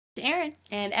Erin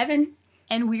and Evan,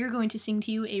 and we are going to sing to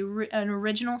you an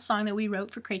original song that we wrote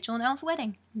for Krachel and Elle's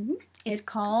wedding. It's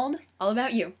called All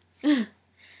About You. All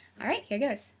right, here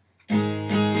goes.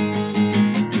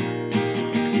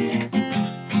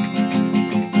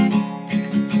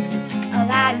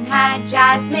 Aladdin had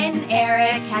Jasmine,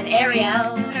 Eric had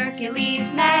Ariel,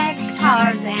 Hercules met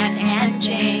Tarzan and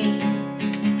Jane.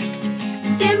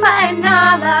 Simba and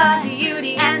Nala, the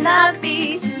Beauty and the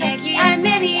Beast, Becca and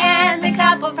Minnie and the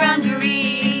couple from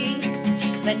Greece.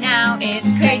 But now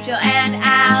it's Krachel and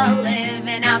Al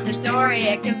living out their story.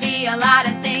 It could be a lot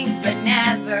of things, but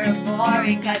never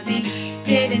boring, 'cause he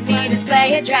didn't need to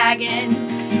slay a dragon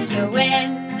to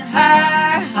win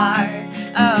her heart.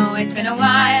 Oh, it's been a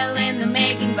while in the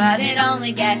making, but it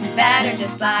only gets better,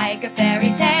 just like a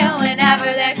fairy tale whenever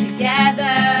they're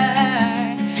together.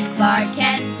 Clark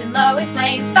Kent and Lois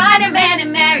Lane, Spider-Man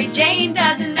and Mary Jane,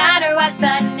 doesn't matter what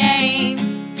the name,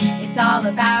 it's all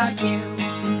about you.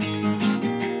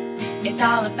 It's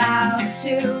all about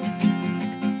two.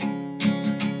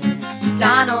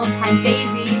 Donald had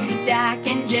Daisy, Jack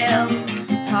and Jill,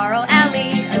 Carl,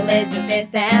 Ellie, Elizabeth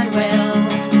and Will,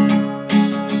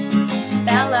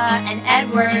 Bella and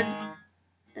Edward,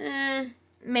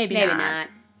 maybe not.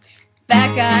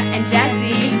 Becca and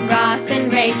Jessie, Ross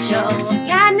and Rachel,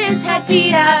 Katniss had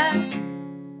Peeta,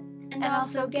 and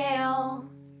also Gale.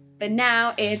 But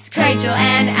now it's Krachel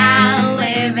and Al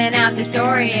living out their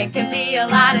story. It could be a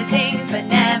lot of things, but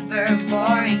never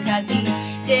boring, 'cause he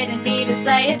didn't need to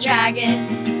slay a dragon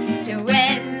to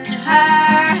win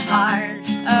her heart.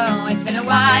 Oh, it's been a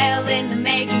while in the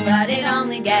making, but it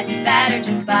only gets better,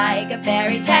 just like a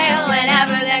fairy tale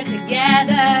whenever they're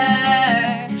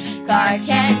together. Clark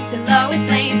Kent and Lois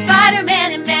Lane,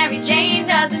 Spider-Man and Mary Jane,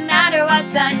 doesn't matter what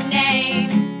the name,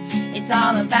 it's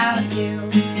all about you.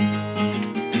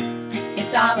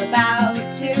 It's all about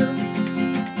two.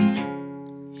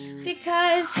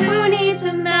 Because who needs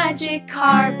a magic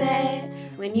carpet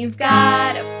when you've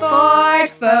got a Ford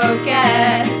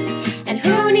Focus? And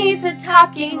who needs a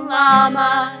talking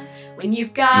llama when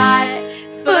you've got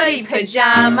footy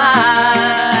pajamas?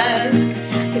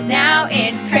 'Cause now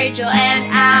it's Krachel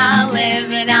and Al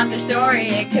living out their story.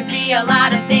 It could be a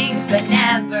lot of things, but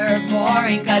never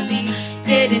boring, 'cause he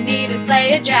didn't need to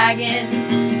slay a dragon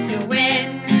to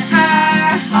win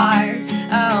her heart.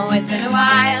 Oh, it's been a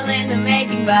while in the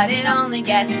making, but it only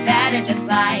gets better, just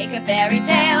like a fairy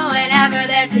tale whenever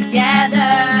they're together.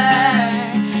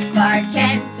 Clark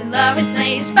Kent and Lois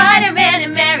Lane, Spider-Man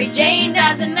and Mary Jane,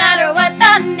 doesn't matter what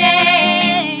the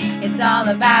name, it's all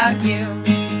about you.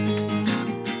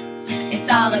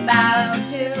 It's all about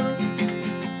you.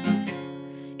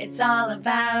 It's all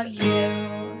about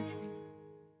you.